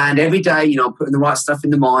 And every day, I'm putting the right stuff in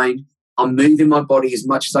the mind. I'm moving my body as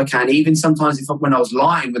much as I can. Even sometimes when I was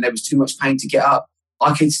lying, when there was too much pain to get up,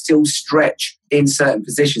 I could still stretch in certain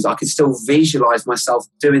positions. I could still visualize myself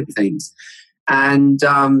doing things. And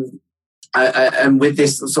with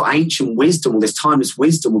this sort of ancient wisdom, or this timeless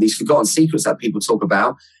wisdom, or these forgotten secrets that people talk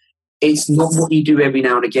about, it's not what you do every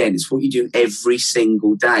now and again. It's what you do every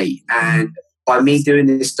single day. And by me doing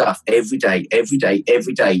this stuff every day,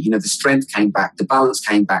 the strength came back, the balance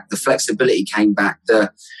came back, the flexibility came back, the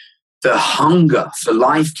hunger for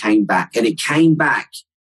life came back. And it came back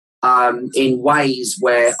in ways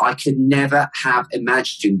where I could never have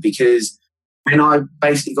imagined, because when I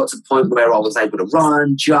basically got to the point where I was able to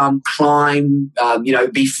run, jump, climb,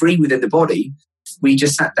 be free within the body, we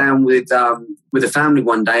just sat down with a family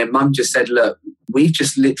one day, and Mum just said, look, we've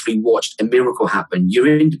just literally watched a miracle happen.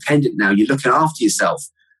 You're independent now. You're looking after yourself.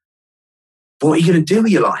 What are you going to do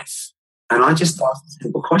with your life? And I just asked a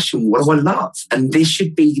simple question, what do I love? And this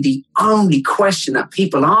should be the only question that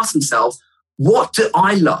people ask themselves. What do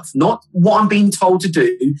I love? Not what I'm being told to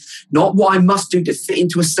do, not what I must do to fit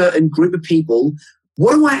into a certain group of people.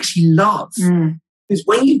 What do I actually love? Because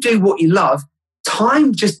when you do what you love,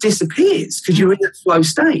 time just disappears because you're in that flow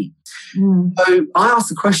state. So I asked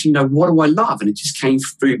the question, what do I love? And it just came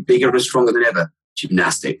through bigger and stronger than ever.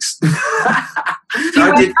 Gymnastics. You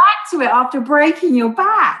went back to it after breaking your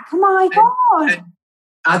back. Oh my God.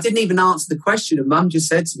 I didn't even answer the question. And Mum just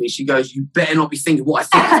said to me, she goes, you better not be thinking what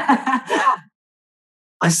I think.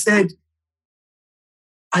 I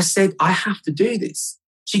said, I have to do this.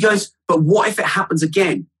 She goes, but what if it happens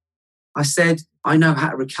again? I said, I know how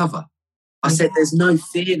to recover. I said, there's no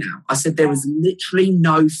fear now. I said, there is literally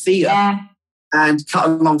no fear. Yeah. And cut a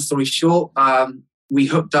long story short, we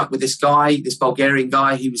hooked up with this guy, this Bulgarian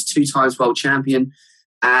guy. He was 2 times world champion.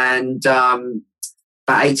 And about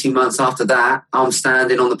 18 months after that, I'm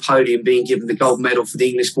standing on the podium being given the gold medal for the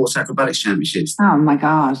English Sports Acrobatics Championships. Oh, my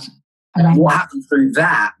God. And what happened through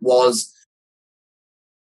that was,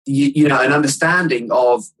 an understanding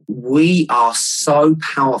of we are so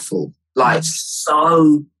powerful,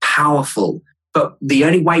 so powerful. But the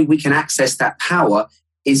only way we can access that power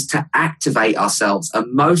is to activate ourselves.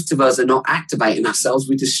 And most of us are not activating ourselves.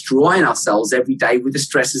 We're destroying ourselves every day with the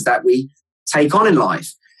stresses that we take on in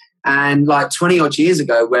life. And 20 odd years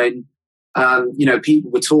ago when,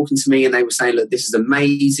 people were talking to me and they were saying, look, this is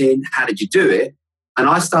amazing. How did you do it? And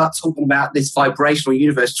I start talking about this vibrational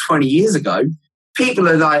universe 20 years ago. People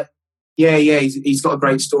are like, yeah, he's got a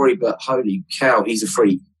great story, but holy cow, he's a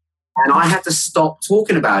freak. And I had to stop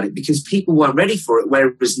talking about it because people weren't ready for it.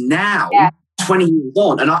 Whereas now, 20 years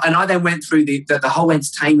on, and I then went through the whole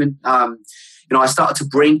entertainment. I started to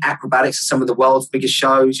bring acrobatics to some of the world's biggest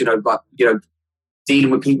shows.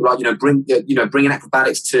 Dealing with people bringing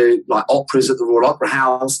acrobatics to operas at the Royal Opera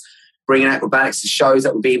House, bringing acrobatics to shows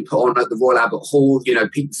that were being put on at the Royal Albert Hall.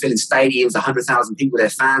 People filling stadiums, 100,000 people, their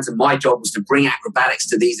fans, and my job was to bring acrobatics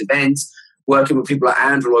to these events. Working with people like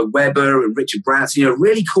Andrew Lloyd Webber and Richard Branson,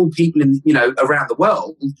 really cool people around the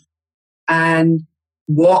world. And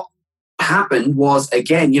what happened was,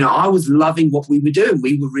 again, I was loving what we were doing.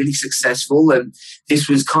 We were really successful, and this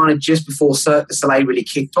was kind of just before Cirque du Soleil really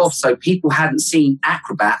kicked off. So people hadn't seen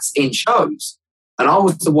acrobats in shows. And I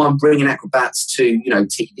was the one bringing acrobats to,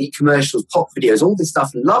 TV commercials, pop videos, all this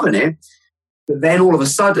stuff, and loving it. But then all of a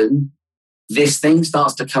sudden, this thing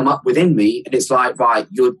starts to come up within me, and it's like, right,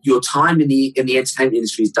 your time in the entertainment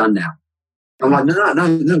industry is done now. I'm like,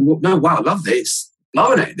 no, wow, I love this.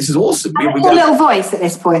 Loving it. This is awesome. Your little voice at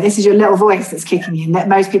this point. This is your little voice that's kicking in that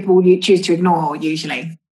most people will choose to ignore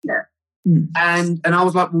usually. Yeah. And I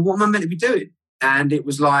was like, well, what am I meant to be doing? And it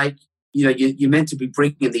was like, you're meant to be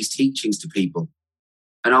bringing these teachings to people.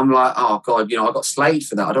 And I'm like, oh God, I got slayed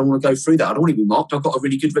for that. I don't want to go through that. I don't want to be mocked. I've got a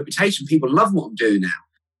really good reputation. People love what I'm doing now.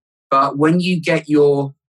 But when you get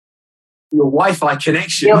your Wi-Fi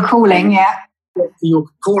connection, your calling, you're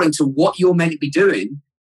calling to what you're meant to be doing.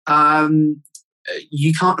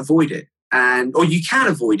 You can't avoid it, or you can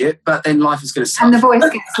avoid it, but then life is going to suffer. And the voice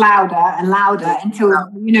gets louder and louder until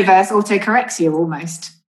the universe auto-corrects you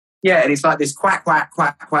almost. Yeah, and it's like this quack, quack,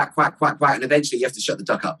 quack, quack, quack, quack, quack, and eventually you have to shut the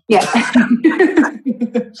duck up. Yeah.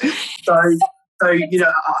 So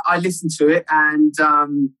I listened to it, and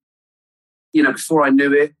before I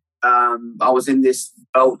knew it, I was in this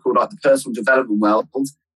world called the personal development world,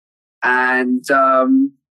 and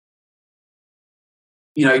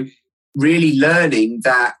really learning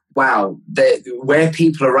that, wow, where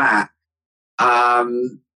people are at,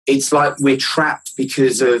 it's like we're trapped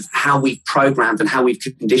because of how we've programmed and how we've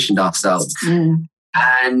conditioned ourselves.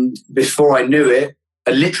 And before I knew it,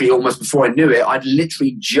 almost before I knew it, I'd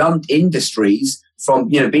literally jumped industries from,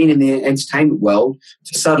 being in the entertainment world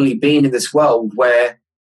to suddenly being in this world where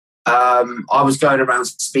I was going around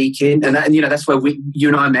speaking, and that's where you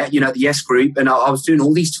and I met, the Yes Group, and I was doing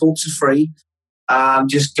all these talks for free.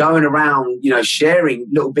 Just going around, sharing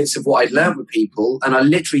little bits of what I'd learned with people. And I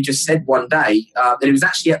literally just said one day, and it was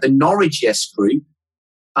actually at the Norwich Yes Group,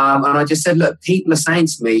 and I just said, look, people are saying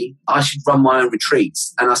to me, I should run my own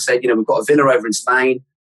retreats. And I said, we've got a villa over in Spain.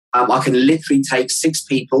 I can literally take 6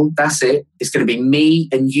 people. That's it. It's going to be me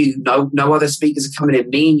and you. No other speakers are coming in.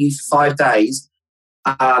 Me and you for 5 days.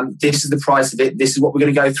 This is the price of it. This is what we're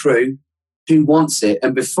going to go through. Who wants it?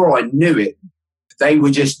 And before I knew it, they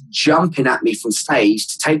were just jumping at me from stage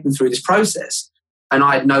to take them through this process. And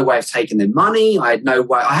I had no way of taking their money. I had no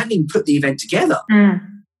way. I hadn't even put the event together.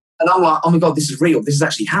 And I'm like, oh my God, this is real. This is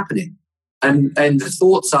actually happening. And the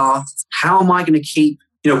thoughts are, how am I going to keep,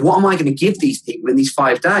 what am I going to give these people in these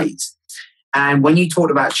 5 days? And when you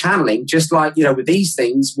talked about channeling, just like, with these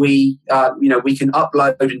things, we can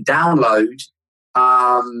upload and download,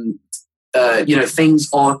 things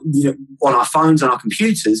on our phones, on our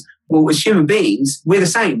computers. Well, as human beings, we're the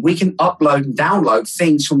same. We can upload and download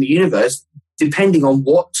things from the universe depending on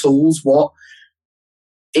what tools, what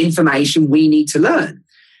information we need to learn.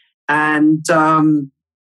 And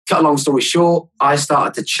cut a long story short, I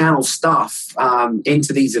started to channel stuff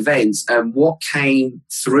into these events. And what came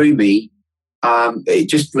through me, it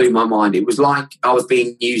just blew my mind. It was like I was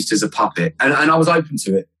being used as a puppet. And I was open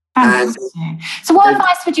to it. So what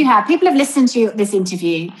advice would you have? People have listened to this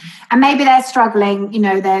interview and maybe they're struggling,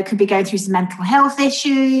 they could be going through some mental health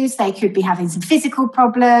issues, they could be having some physical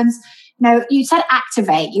problems. You said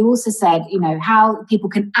activate. You also said, how people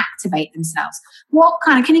can activate themselves.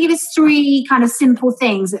 Can you give us 3 kind of simple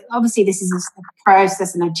things? Obviously, this is a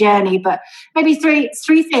process and a journey, but maybe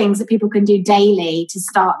three things that people can do daily to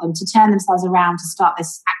start them, to turn themselves around, to start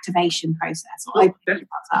this activation process or open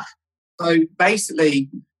themselves up. So basically,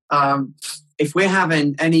 if we're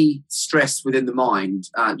having any stress within the mind,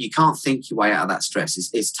 you can't think your way out of that stress.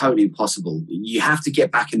 It's totally impossible. You have to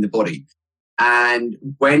get back in the body. And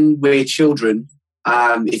when we're children,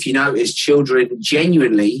 if you notice, children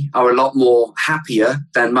genuinely are a lot more happier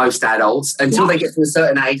than most adults until they get to a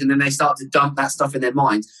certain age, and then they start to dump that stuff in their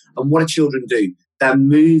minds. And what do children do? They're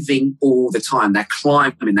moving all the time. They're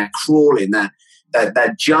climbing, they're crawling, they're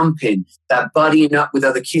jumping, they're buddying up with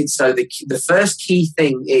other kids. So the first key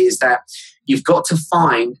thing is that you've got to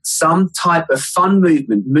find some type of fun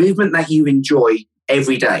movement that you enjoy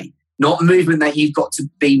every day, not movement that you've got to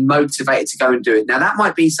be motivated to go and do it. Now, that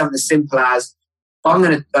might be something as simple as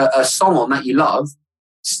finding a song on that you love,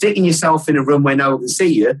 sticking yourself in a room where no one can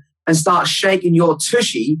see you, and start shaking your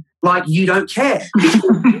tushy like you don't care.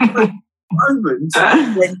 Moments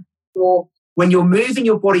when you're moving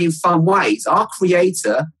your body in fun ways, our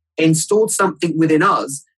creator installed something within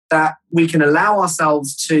us that we can allow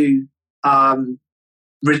ourselves to,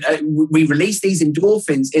 we release these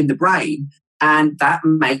endorphins in the brain, and that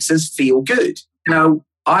makes us feel good.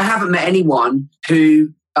 I haven't met anyone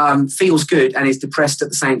who feels good and is depressed at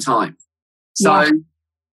the same time. So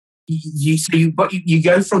you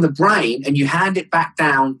go from the brain and you hand it back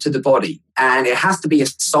down to the body. And it has to be a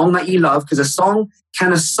song that you love, because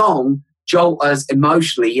can a song jolt us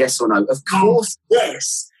emotionally, yes or no? Of course,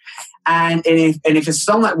 yes. And if a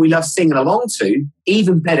song that we love singing along to,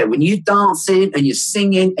 even better. When you're dancing and you're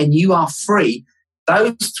singing and you are free,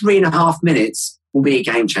 those 3.5 minutes will be a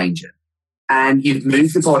game changer. And you've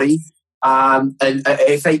moved the body. And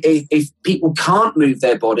if people can't move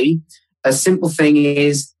their body, a simple thing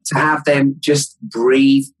is to have them just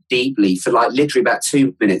breathe deeply for like literally about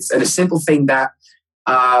 2 minutes. And a simple thing that,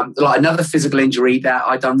 like another physical injury that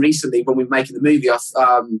I done recently when we were making the movie,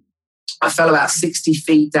 I fell about 60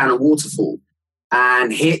 feet down a waterfall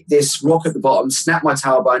and hit this rock at the bottom, snapped my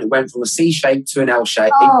tailbone. It went from a C shape to an L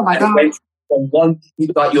shape. Oh my God.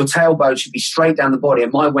 Like your tailbone should be straight down the body,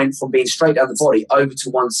 and mine went from being straight down the body over to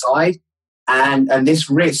one side. And this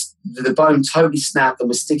wrist, the bone totally snapped and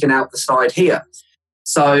was sticking out the side here.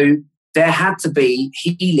 So there had to be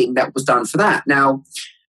healing that was done for that. Now,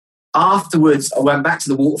 afterwards, I went back to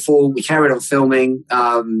the waterfall. We carried on filming.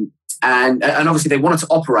 And obviously they wanted to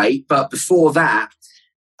operate, but before that,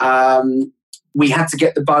 we had to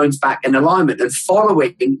get the bones back in alignment. And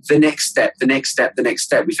following the next step,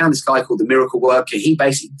 we found this guy called the Miracle Worker. He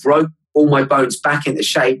basically broke all my bones back into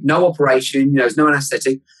shape. No operation, there's no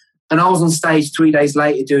anesthetic. And I was on stage 3 days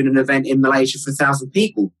later doing an event in Malaysia for 1,000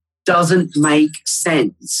 people. Doesn't make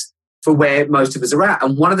sense for where most of us are at.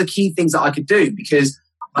 And one of the key things that I could do, because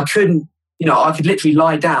I couldn't, I could literally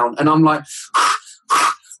lie down and I'm like,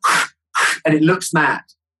 and it looks mad.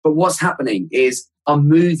 But what's happening is I'm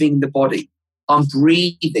moving the body. I'm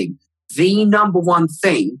breathing. The number one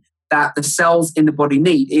thing that the cells in the body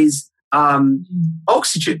need is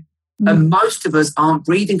oxygen. And most of us aren't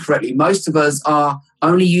breathing correctly. Most of us are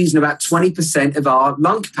only using about 20% of our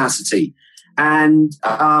lung capacity. And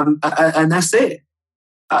that's it.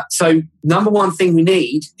 So number one thing we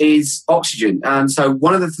need is oxygen. And so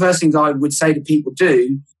one of the first things I would say to people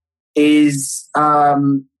do is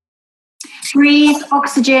breathe,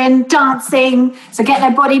 oxygen, dancing. So get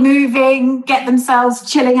their body moving, get themselves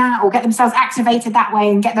chilling out or get themselves activated that way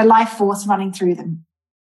and get the life force running through them.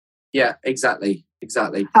 Yeah, exactly.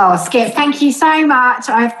 Oh, Skip, thank you so much.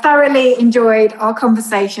 I've thoroughly enjoyed our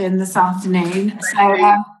conversation this afternoon. So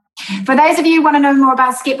for those of you who want to know more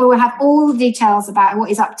about Skip, we will have all the details about what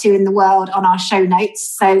he's up to in the world on our show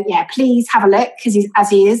notes. So yeah, please have a look, because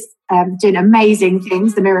he is doing amazing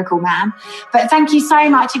things, the Miracle Man. But thank you so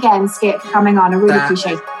much again, Skip, for coming on. I really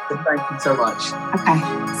appreciate it. Thank you so much. Okay.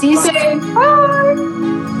 See you soon. Bye.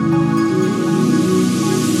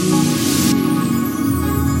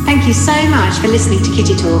 Thank you so much for listening to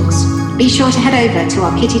Kitty Talks. Be sure to head over to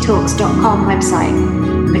our kittytalks.com website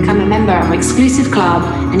and become a member of our exclusive club,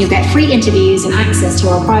 and you'll get free interviews and access to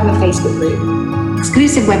our private Facebook group,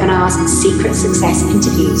 exclusive webinars and secret success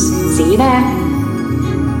interviews. See you there.